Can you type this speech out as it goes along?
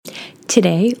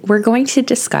Today, we're going to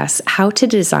discuss how to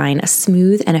design a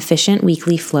smooth and efficient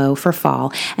weekly flow for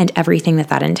fall and everything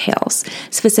that entails.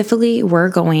 Specifically, we're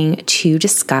going to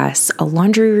discuss a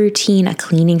laundry routine, a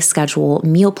cleaning schedule,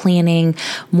 meal planning,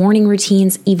 morning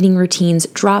routines, evening routines,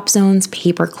 drop zones,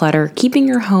 paper clutter, keeping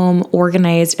your home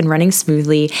organized and running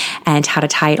smoothly, and how to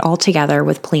tie it all together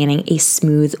with planning a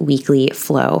smooth weekly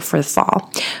flow for the fall.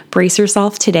 Brace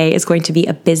yourself. Today is going to be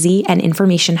a busy and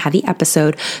information-heavy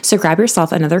episode, so grab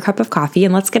yourself another cup of coffee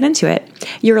and let's get into it.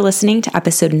 You're listening to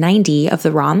episode 90 of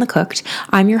The Raw and the Cooked.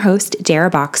 I'm your host, Dara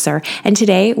Boxer, and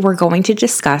today we're going to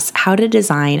discuss how to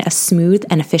design a smooth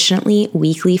and efficiently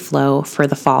weekly flow for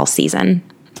the fall season.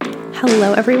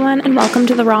 Hello, everyone, and welcome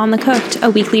to The Raw and the Cooked, a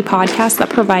weekly podcast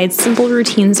that provides simple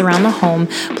routines around the home,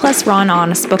 plus raw and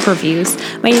honest book reviews.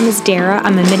 My name is Dara.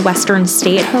 I'm a Midwestern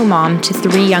stay-at-home mom to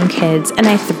 3 young kids, and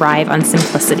I thrive on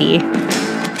simplicity.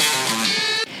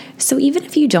 So even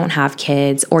if you don't have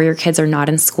kids or your kids are not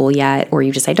in school yet or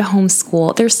you decide to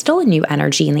homeschool, there's still a new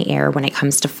energy in the air when it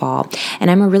comes to fall. And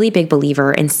I'm a really big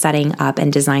believer in setting up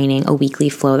and designing a weekly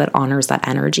flow that honors that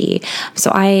energy.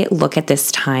 So I look at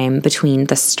this time between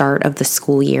the start of the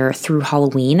school year through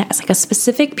Halloween as like a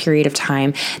specific period of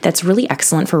time that's really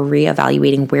excellent for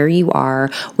reevaluating where you are,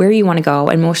 where you want to go,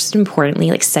 and most importantly,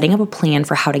 like setting up a plan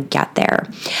for how to get there.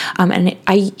 And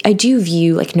I do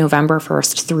view like November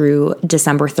 1st through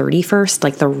December 31st,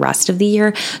 like the rest of the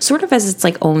year, sort of as its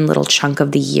like own little chunk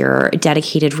of the year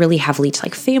dedicated really heavily to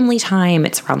like family time.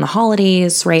 It's around the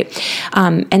holidays, right?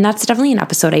 And that's definitely an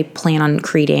episode I plan on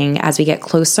creating as we get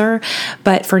closer.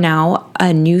 But for now,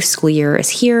 a new school year is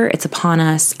here. It's upon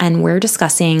us. And we're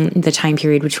discussing the time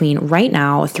period between right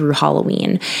now through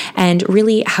Halloween and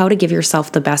really how to give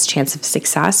yourself the best chance of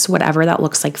success, whatever that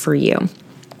looks like for you.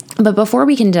 But before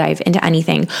we can dive into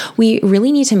anything, we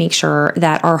really need to make sure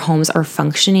that our homes are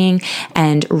functioning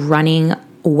and running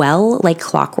well, like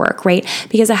clockwork, right?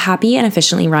 Because a happy and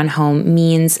efficiently run home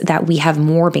means that we have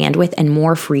more bandwidth and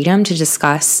more freedom to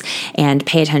discuss and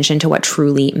pay attention to what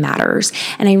truly matters.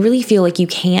 And I really feel like you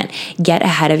can't get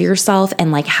ahead of yourself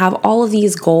and like have all of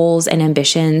these goals and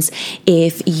ambitions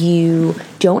if you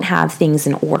don't have things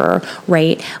in order,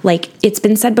 right? Like it's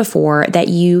been said before that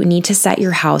you need to set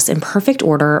your house in perfect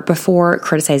order before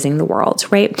criticizing the world,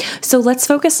 right? So let's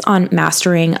focus on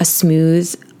mastering a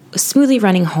smoothly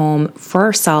running home for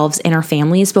ourselves and our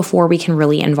families before we can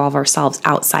really involve ourselves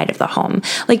outside of the home.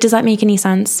 Like, does that make any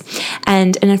sense?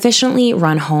 And an efficiently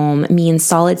run home means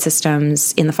solid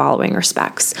systems in the following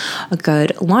respects: a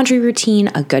good laundry routine,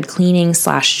 a good cleaning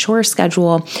 / chore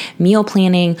schedule, meal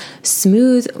planning,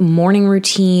 smooth morning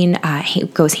routine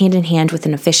goes hand in hand with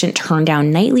an efficient turn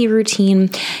down nightly routine,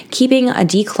 keeping a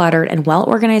decluttered and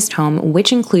well-organized home,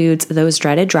 which includes those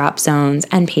dreaded drop zones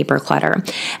and paper clutter.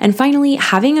 And finally,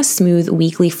 having a smooth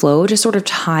weekly flow to sort of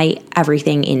tie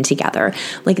everything in together.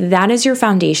 Like that is your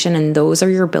foundation and those are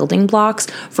your building blocks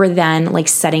for then like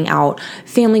setting out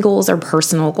family goals or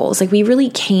personal goals. Like we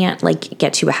really can't like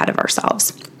get too ahead of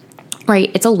ourselves.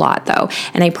 Right? It's a lot though.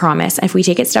 And I promise if we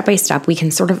take it step by step, we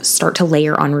can sort of start to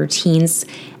layer on routines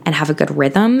and have a good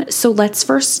rhythm. So let's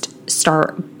first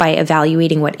start by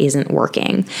evaluating what isn't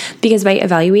working. Because by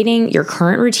evaluating your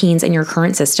current routines and your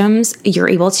current systems, you're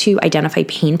able to identify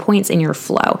pain points in your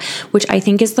flow, which I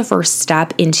think is the first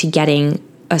step into getting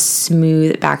a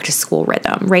smooth back to school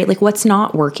rhythm, right? Like what's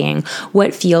not working,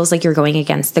 what feels like you're going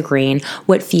against the grain,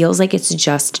 what feels like it's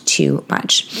just too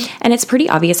much. And it's pretty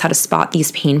obvious how to spot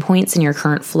these pain points in your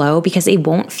current flow because it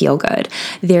won't feel good.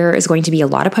 There is going to be a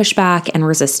lot of pushback and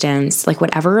resistance, like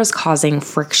whatever is causing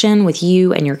friction with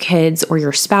you and your kids or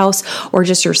your spouse or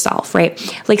just yourself, right?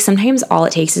 Like sometimes all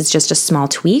it takes is just a small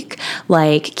tweak,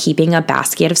 like keeping a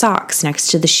basket of socks next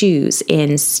to the shoes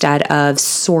instead of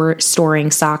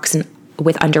storing socks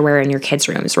with underwear in your kids'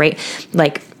 rooms, right?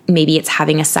 Like maybe it's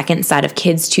having a second set of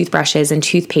kids' toothbrushes and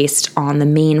toothpaste on the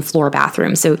main floor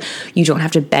bathroom so you don't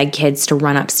have to beg kids to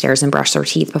run upstairs and brush their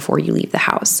teeth before you leave the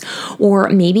house. Or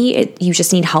maybe you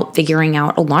just need help figuring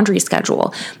out a laundry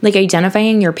schedule. Like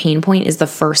identifying your pain point is the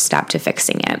first step to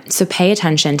fixing it. So pay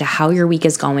attention to how your week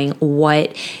is going,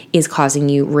 what is causing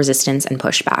you resistance and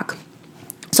pushback.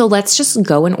 So let's just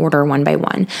go in order one by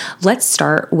one. Let's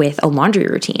start with a laundry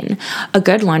routine. A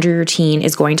good laundry routine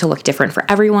is going to look different for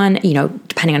everyone,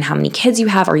 depending on how many kids you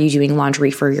have. Are you doing laundry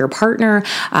for your partner?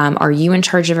 Are you in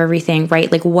charge of everything,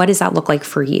 right? Like, what does that look like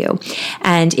for you?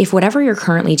 And if whatever you're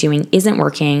currently doing isn't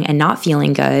working and not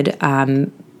feeling good,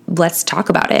 let's talk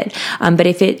about it. But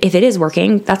if it is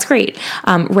working, that's great,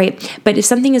 right? But if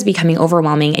something is becoming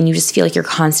overwhelming and you just feel like you're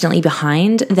constantly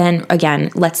behind, then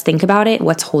again, let's think about it.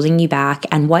 What's holding you back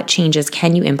and what changes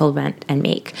can you implement and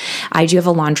make? I do have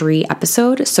a laundry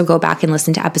episode, so go back and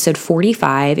listen to episode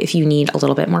 45 if you need a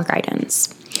little bit more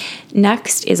guidance.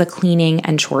 Next is a cleaning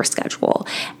and chore schedule.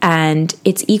 And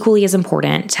it's equally as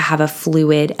important to have a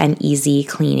fluid and easy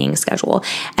cleaning schedule.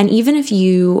 And even if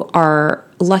you are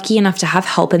lucky enough to have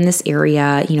help in this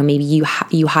area, maybe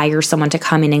you hire someone to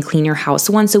come in and clean your house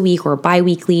once a week or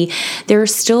bi-weekly, there are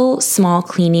still small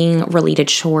cleaning related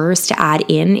chores to add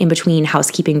in between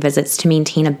housekeeping visits to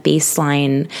maintain a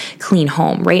baseline clean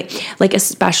home, right? Like,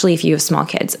 especially if you have small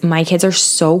kids. My kids are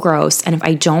so gross. And if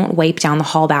I don't wipe down the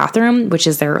hall bathroom, which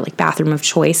is their like bathroom of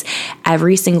choice,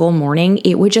 every single morning,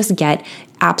 it would just get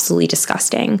absolutely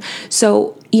disgusting.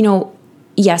 So,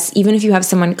 yes, even if you have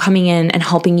someone coming in and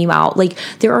helping you out, like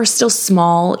there are still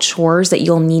small chores that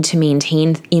you'll need to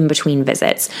maintain in between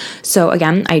visits. So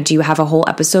again, I do have a whole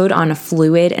episode on a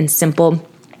fluid and simple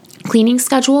cleaning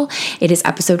schedule. It is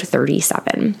episode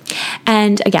 37.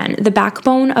 And again, the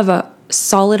backbone of a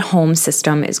solid home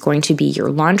system is going to be your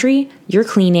laundry, your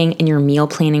cleaning, and your meal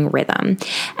planning rhythm.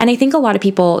 And I think a lot of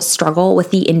people struggle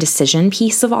with the indecision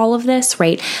piece of all of this,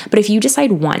 right? But if you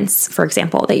decide once, for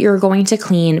example, that you're going to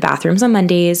clean bathrooms on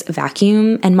Mondays,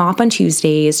 vacuum and mop on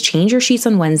Tuesdays, change your sheets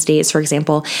on Wednesdays, for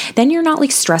example, then you're not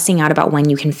like stressing out about when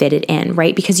you can fit it in,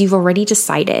 right? Because you've already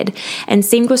decided. And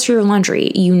same goes for your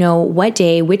laundry. You know what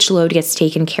day, which load gets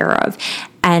taken care of.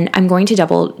 And I'm going to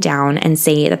double down and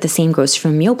say that the same goes for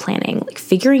meal planning, like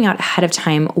figuring out ahead of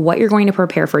time what you're going to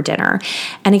prepare for dinner.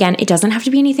 And again, it doesn't have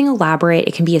to be anything elaborate.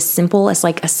 It can be as simple as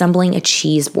like assembling a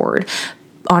cheese board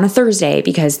on a Thursday,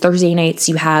 because Thursday nights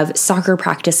you have soccer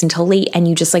practice until late and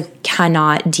you just like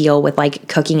cannot deal with like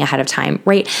cooking ahead of time,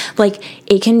 right? Like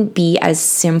it can be as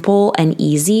simple and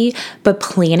easy, but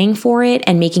planning for it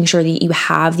and making sure that you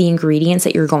have the ingredients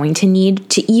that you're going to need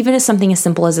to even as something as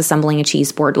simple as assembling a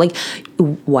cheese board, like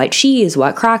what cheese,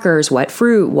 what crackers, what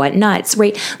fruit, what nuts,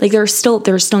 right? Like there still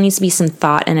needs to be some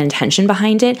thought and intention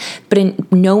behind it, but in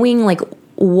knowing like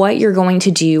what you're going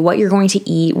to do, what you're going to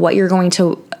eat, what you're going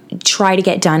to try to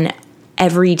get done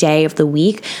every day of the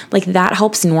week, like that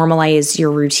helps normalize your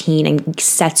routine and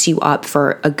sets you up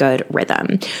for a good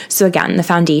rhythm. So again, the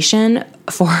foundation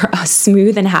for a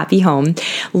smooth and happy home,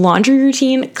 laundry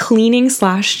routine,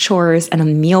 cleaning/chores, and a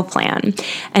meal plan.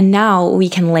 And now we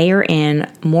can layer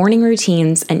in morning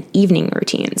routines and evening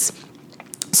routines.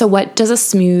 So what does a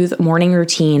smooth morning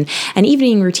routine and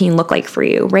evening routine look like for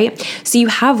you, right? So you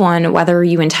have one, whether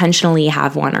you intentionally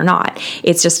have one or not.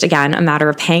 It's just, again, a matter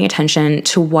of paying attention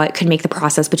to what could make the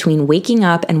process between waking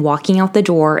up and walking out the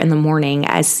door in the morning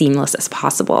as seamless as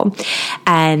possible.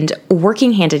 And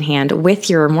working hand in hand with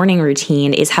your morning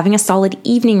routine is having a solid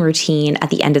evening routine at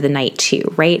the end of the night too,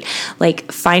 right?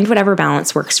 Like find whatever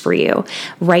balance works for you.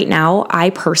 Right now, I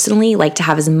personally like to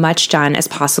have as much done as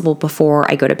possible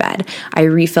before I go to bed. I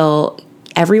refill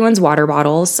everyone's water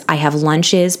bottles. I have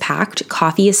lunches packed.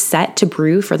 Coffee is set to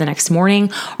brew for the next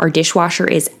morning. Our dishwasher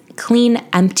is clean,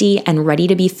 empty, and ready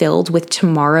to be filled with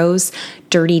tomorrow's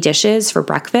dirty dishes for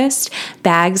breakfast.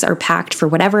 Bags are packed for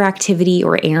whatever activity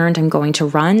or errand I'm going to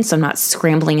run, so I'm not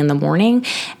scrambling in the morning.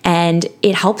 And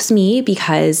it helps me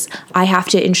because I have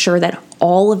to ensure that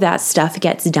all of that stuff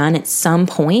gets done at some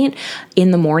point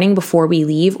in the morning before we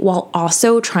leave, while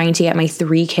also trying to get my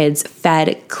 3 kids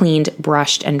fed, cleaned,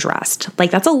 brushed, and dressed.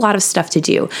 Like that's a lot of stuff to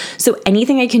do. So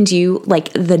anything I can do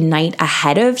like the night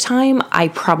ahead of time, I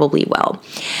probably will.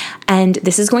 And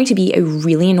this is going to be a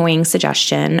really annoying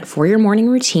suggestion for your morning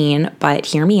routine, but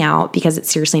hear me out because it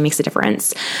seriously makes a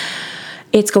difference.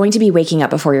 It's going to be waking up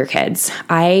before your kids.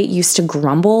 I used to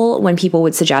grumble when people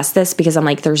would suggest this because I'm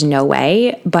like, there's no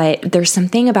way, but there's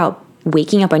something about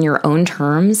waking up on your own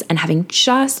terms and having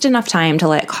just enough time to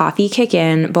let coffee kick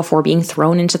in before being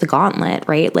thrown into the gauntlet,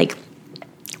 right? Like,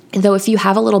 though if you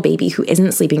have a little baby who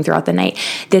isn't sleeping throughout the night,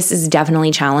 this is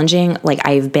definitely challenging. Like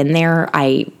I've been there.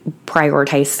 I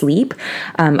prioritize sleep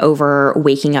over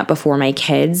waking up before my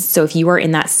kids. So if you are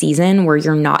in that season where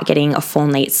you're not getting a full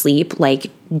night's sleep, like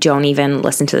don't even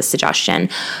listen to this suggestion.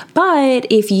 But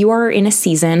if you are in a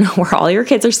season where all your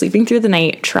kids are sleeping through the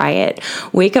night, try it.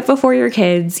 Wake up before your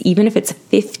kids, even if it's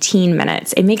 15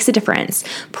 minutes. It makes a difference.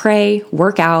 Pray,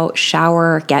 work out,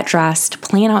 shower, get dressed,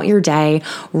 plan out your day,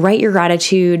 write your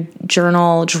gratitude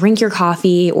journal, drink your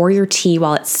coffee or your tea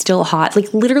while it's still hot.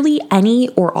 Like literally any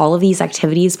or all of these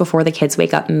activities before the kids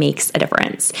wake up makes a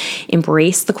difference.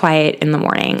 Embrace the quiet in the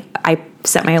morning. I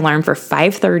set my alarm for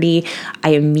 5:30. I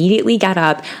immediately get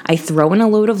up. I throw in a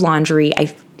load of laundry.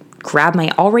 I grab my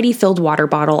already filled water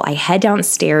bottle, I head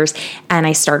downstairs and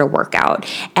I start a workout.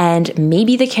 And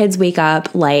maybe the kids wake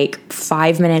up like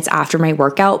 5 minutes after my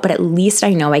workout, but at least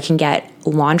I know I can get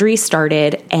laundry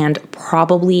started and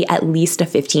probably at least a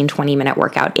 15-20 minute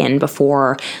workout in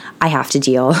before I have to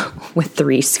deal with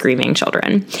 3 screaming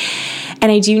children.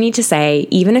 And I do need to say,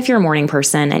 even if you're a morning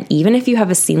person and even if you have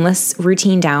a seamless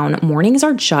routine down, mornings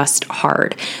are just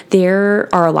hard. There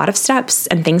are a lot of steps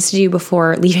and things to do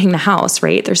before leaving the house,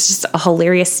 right? There's just a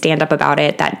hilarious stand-up about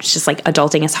it that's just like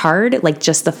adulting is hard. Like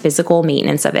just the physical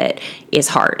maintenance of it is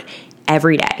hard.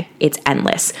 Every day. It's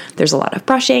endless. There's a lot of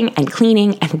brushing and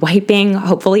cleaning and wiping,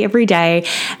 hopefully every day.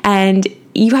 And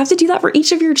you have to do that for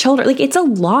each of your children. Like it's a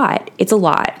lot. It's a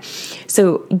lot.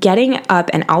 So getting up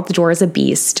and out the door is a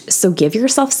beast. So give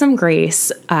yourself some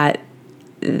grace.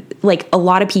 Like a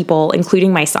lot of people,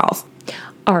 including myself.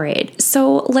 All right.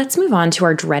 So let's move on to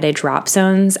our dreaded drop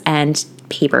zones and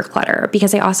paper clutter,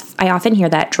 because I often hear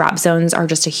that drop zones are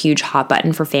just a huge hot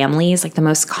button for families. Like the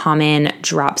most common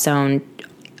drop zone,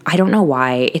 I don't know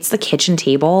why, it's the kitchen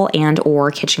table and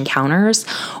or kitchen counters,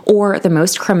 or the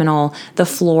most criminal, the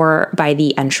floor by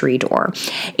the entry door.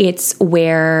 It's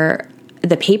where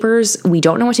the papers we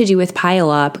don't know what to do with pile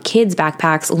up, kids'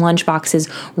 backpacks, lunch boxes,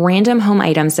 random home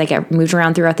items that get moved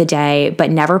around throughout the day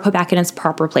but never put back in its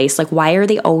proper place. Like, why are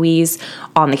they always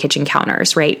on the kitchen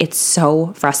counters, right? It's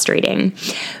so frustrating.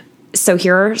 So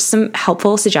here are some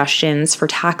helpful suggestions for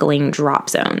tackling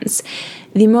drop zones.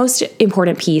 The most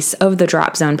important piece of the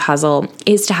drop zone puzzle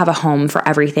is to have a home for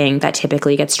everything that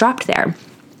typically gets dropped there.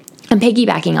 And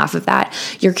piggybacking off of that,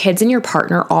 your kids and your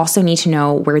partner also need to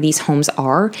know where these homes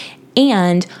are,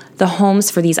 and the homes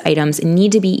for these items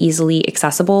need to be easily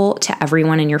accessible to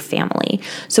everyone in your family.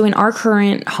 So in our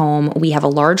current home, we have a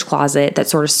large closet that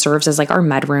sort of serves as like our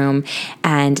mudroom,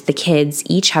 and the kids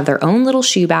each have their own little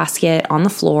shoe basket on the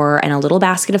floor and a little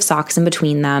basket of socks in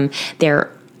between them.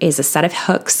 There is a set of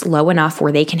hooks low enough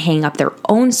where they can hang up their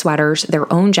own sweaters,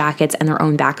 their own jackets, and their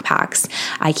own backpacks.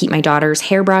 I keep my daughter's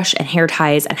hairbrush and hair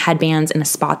ties and headbands in a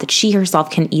spot that she herself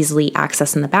can easily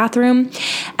access in the bathroom.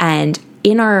 And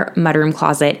in our mudroom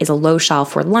closet is a low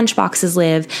shelf where lunch boxes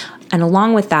live. And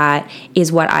along with that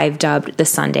is what I've dubbed the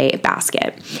Sunday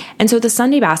basket. And so the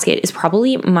Sunday basket is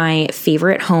probably my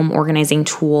favorite home organizing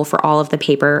tool for all of the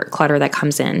paper clutter that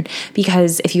comes in.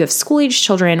 Because if you have school-age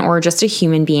children or just a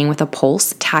human being with a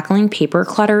pulse, tackling paper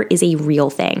clutter is a real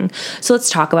thing. So let's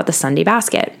talk about the Sunday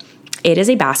basket. It is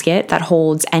a basket that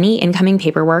holds any incoming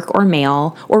paperwork or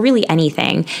mail, or really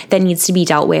anything that needs to be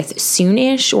dealt with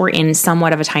soonish or in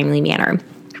somewhat of a timely manner.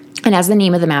 And as the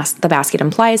name of the basket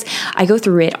implies, I go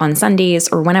through it on Sundays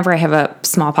or whenever I have a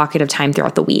small pocket of time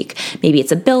throughout the week. Maybe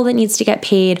it's a bill that needs to get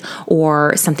paid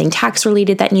or something tax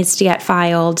related that needs to get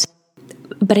filed.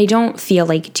 But I don't feel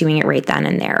like doing it right then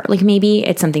and there. Like maybe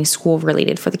it's something school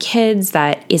related for the kids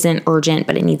that isn't urgent,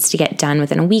 but it needs to get done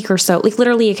within a week or so. Like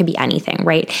literally it could be anything,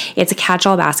 right? It's a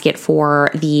catch-all basket for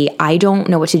the I don't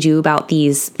know what to do about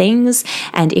these things.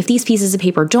 And if these pieces of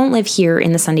paper don't live here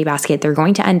in the Sunday basket, they're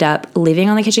going to end up living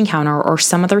on the kitchen counter or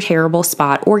some other terrible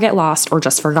spot or get lost or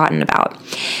just forgotten about.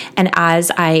 And as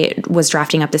I was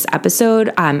drafting up this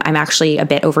episode, I'm actually a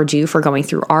bit overdue for going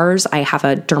through ours. I have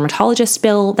a dermatologist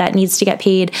bill that needs to get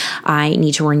paid. I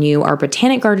need to renew our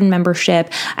Botanic Garden membership.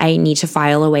 I need to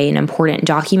file away an important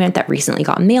document that recently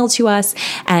got mailed to us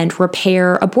and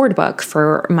repair a board book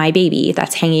for my baby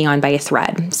that's hanging on by a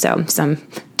thread. So some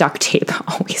duct tape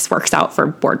always works out for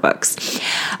board books.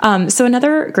 So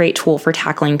another great tool for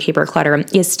tackling paper clutter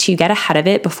is to get ahead of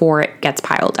it before it gets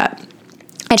piled up.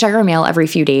 I check our mail every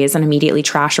few days and immediately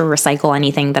trash or recycle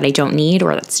anything that I don't need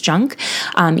or that's junk.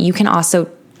 You can also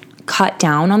cut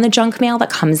down on the junk mail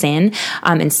that comes in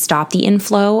and stop the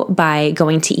inflow by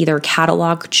going to either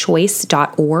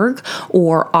catalogchoice.org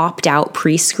or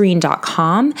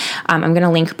optoutprescreen.com. I'm going to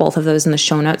link both of those in the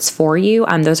show notes for you.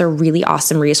 Those are really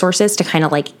awesome resources to kind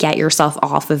of like get yourself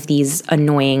off of these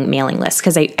annoying mailing lists,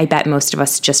 because I bet most of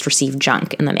us just receive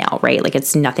junk in the mail, right? Like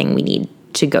it's nothing we need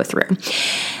to go through.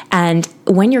 And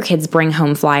when your kids bring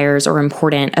home flyers or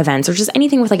important events or just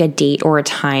anything with like a date or a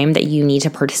time that you need to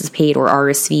participate or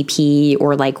RSVP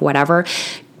or like whatever,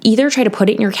 either try to put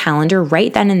it in your calendar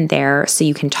right then and there so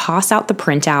you can toss out the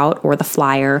printout or the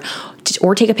flyer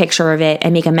or take a picture of it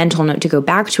and make a mental note to go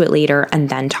back to it later and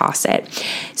then toss it.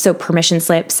 So permission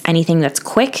slips, anything that's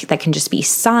quick that can just be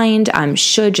signed,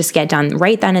 should just get done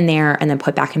right then and there and then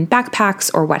put back in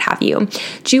backpacks or what have you.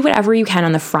 Do whatever you can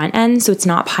on the front end so it's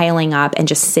not piling up and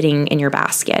just sitting in your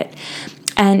basket.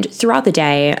 And throughout the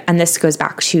day, and this goes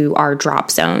back to our drop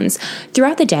zones,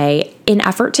 throughout the day, in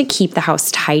effort to keep the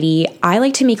house tidy, I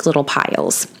like to make little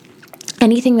piles.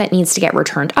 anything that needs to get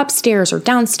returned upstairs or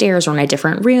downstairs or in a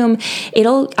different room,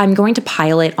 I'm going to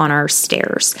pile it on our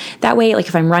stairs. That way, like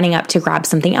if I'm running up to grab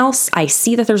something else, I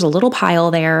see that there's a little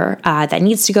pile there that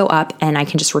needs to go up, and I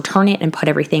can just return it and put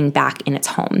everything back in its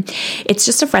home. It's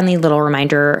just a friendly little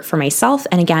reminder for myself.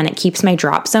 And again, it keeps my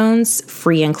drop zones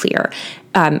free and clear.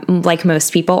 Like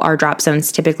most people, our drop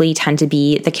zones typically tend to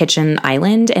be the kitchen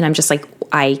island, and I'm just like,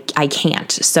 I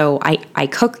can't. So I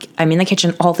cook, I'm in the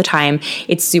kitchen all the time.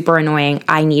 It's super annoying.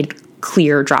 I need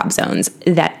clear drop zones,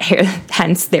 that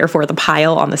hence therefore the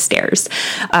pile on the stairs.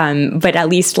 But at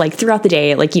least like throughout the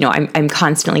day, like, I'm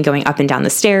constantly going up and down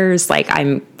the stairs. Like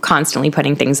I'm constantly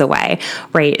putting things away,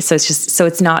 right? So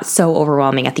it's not so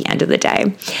overwhelming at the end of the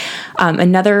day.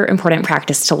 Another important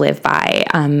practice to live by,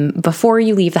 before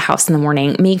you leave the house in the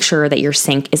morning, make sure that your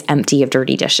sink is empty of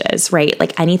dirty dishes, right?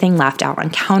 Like anything left out on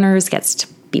counters gets to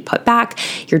be put back,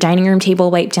 your dining room table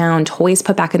wiped down, toys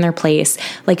put back in their place.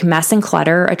 Like mess and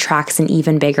clutter attracts an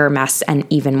even bigger mess and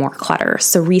even more clutter.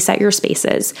 So reset your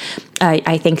spaces.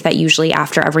 I think that usually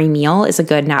after every meal is a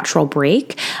good natural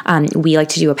break. We like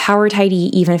to do a power tidy,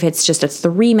 even if it's just a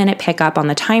 3-minute pickup on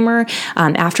the timer,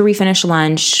 after we finish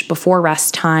lunch, before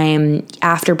rest time,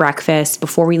 after breakfast,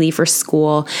 before we leave for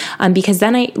school, because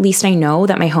then at least I know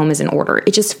that my home is in order.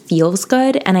 It just feels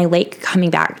good, and I like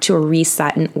coming back to a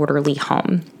reset and orderly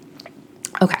home.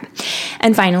 Okay.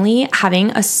 And finally,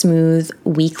 having a smooth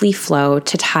weekly flow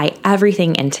to tie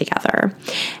everything in together.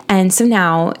 And so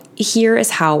now here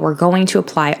is how we're going to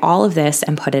apply all of this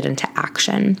and put it into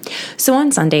action. So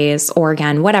on Sundays, or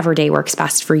again, whatever day works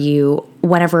best for you,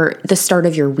 whenever the start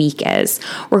of your week is,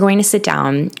 we're going to sit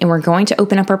down and we're going to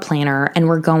open up our planner and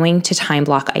we're going to time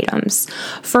block items.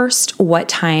 First, what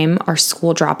time are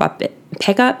school drop-up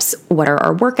pickups? What are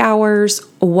our work hours?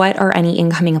 What are any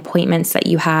incoming appointments that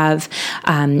you have?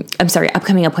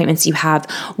 Upcoming appointments you have.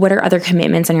 What are other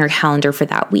commitments on your calendar for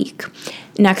that week?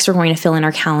 Next, we're going to fill in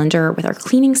our calendar with our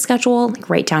cleaning schedule, like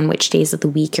write down which days of the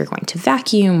week you're going to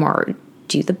vacuum or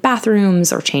do the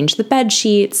bathrooms or change the bed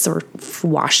sheets or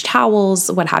wash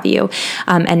towels, what have you.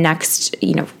 And next,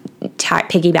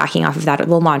 piggybacking off of that,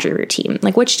 the laundry routine.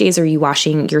 Like which days are you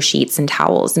washing your sheets and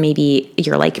towels? Maybe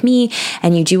you're like me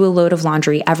and you do a load of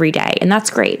laundry every day, and that's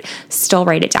great. Still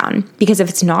write it down, because if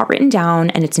it's not written down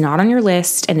and it's not on your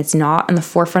list and it's not on the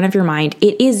forefront of your mind,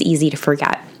 it is easy to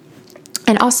forget.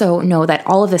 And also know that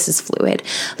all of this is fluid.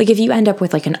 Like if you end up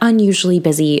with like an unusually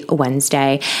busy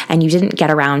Wednesday and you didn't get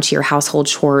around to your household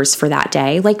chores for that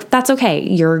day, like that's okay.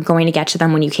 You're going to get to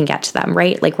them when you can get to them,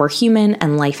 right? Like we're human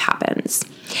and life happens.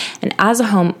 And as a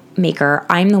homemaker,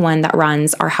 I'm the one that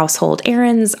runs our household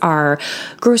errands, our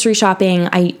grocery shopping.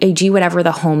 I do whatever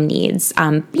the home needs.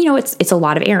 It's a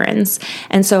lot of errands.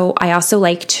 And so I also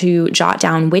like to jot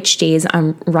down which days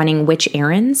I'm running which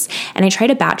errands, and I try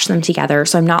to batch them together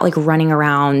so I'm not like running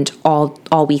around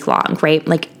all week long, right?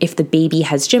 Like if the baby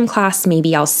has gym class,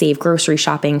 maybe I'll save grocery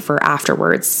shopping for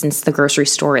afterwards, since the grocery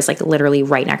store is like literally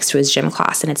right next to his gym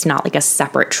class and it's not like a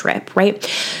separate trip, right?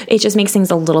 It just makes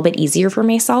things a little bit easier for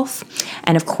myself.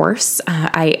 And of course,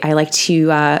 I like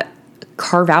to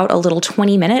carve out a little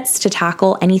 20 minutes to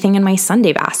tackle anything in my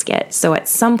Sunday basket. So at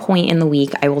some point in the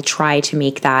week, I will try to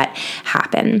make that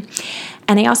happen.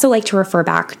 And I also like to refer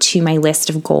back to my list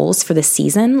of goals for the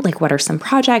season, like what are some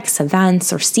projects,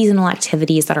 events, or seasonal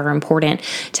activities that are important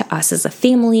to us as a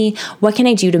family? What can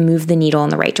I do to move the needle in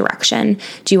the right direction?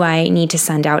 Do I need to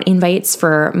send out invites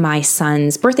for my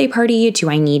son's birthday party? Do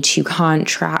I need to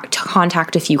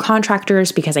contact a few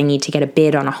contractors because I need to get a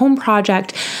bid on a home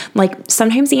project? Like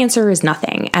sometimes the answer is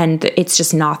nothing, and it's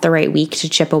just not the right week to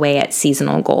chip away at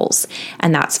seasonal goals,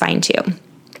 and that's fine too.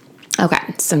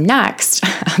 Okay, so next,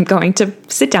 I'm going to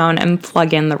sit down and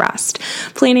plug in the rest.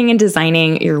 Planning and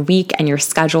designing your week and your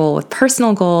schedule with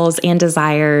personal goals and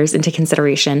desires into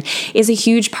consideration is a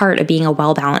huge part of being a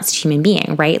well-balanced human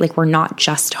being, right? Like we're not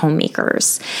just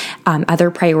homemakers. Other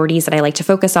priorities that I like to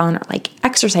focus on are like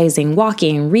exercising,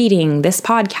 walking, reading, this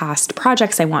podcast,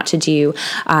 projects I want to do,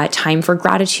 time for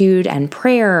gratitude and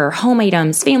prayer, home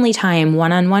items, family time,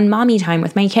 one-on-one mommy time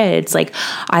with my kids. Like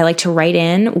I like to write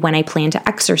in when I plan to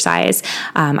exercise.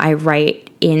 I write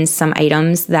in some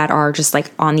items that are just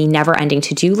like on the never-ending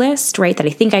to-do list, right, that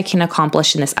I think I can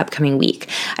accomplish in this upcoming week.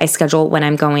 I schedule when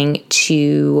I'm going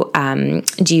to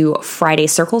do Friday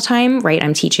circle time, right?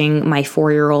 I'm teaching my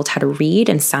 4-year-old how to read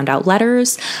and sound out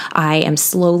letters. I am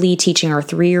slowly teaching our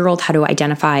 3-year-old how to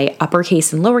identify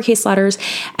uppercase and lowercase letters,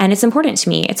 and it's important to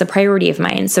me. It's a priority of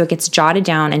mine, so it gets jotted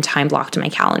down and time blocked in my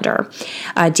calendar.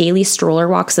 Daily stroller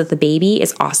walks with the baby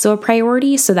is also a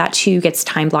priority, so that too gets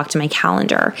time blocked in my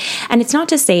calendar. And it's not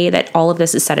to say that all of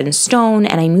this is set in stone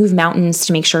and I move mountains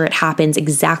to make sure it happens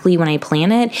exactly when I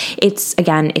plan it.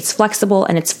 It's flexible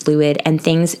and it's fluid, and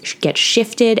things get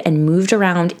shifted and moved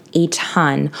around a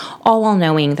ton, all while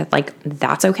knowing that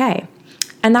that's okay.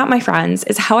 And that, my friends,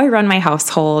 is how I run my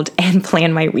household and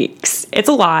plan my weeks. It's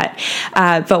a lot,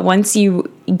 but once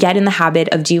you get in the habit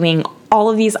of doing all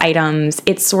of these items,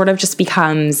 it sort of just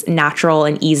becomes natural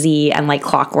and easy and like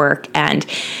clockwork. And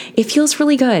it feels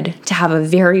really good to have a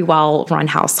very well-run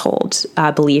household,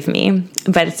 believe me.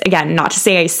 But it's, again, not to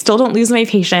say I still don't lose my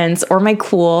patience or my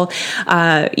cool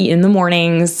in the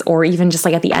mornings, or even just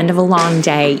at the end of a long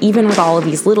day, even with all of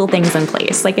these little things in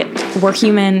place. We're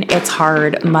human, it's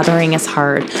hard, mothering is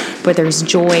hard, but there's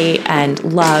joy and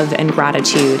love and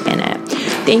gratitude in it.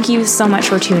 Thank you so much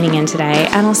for tuning in today,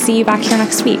 and I'll see you back here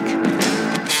next week.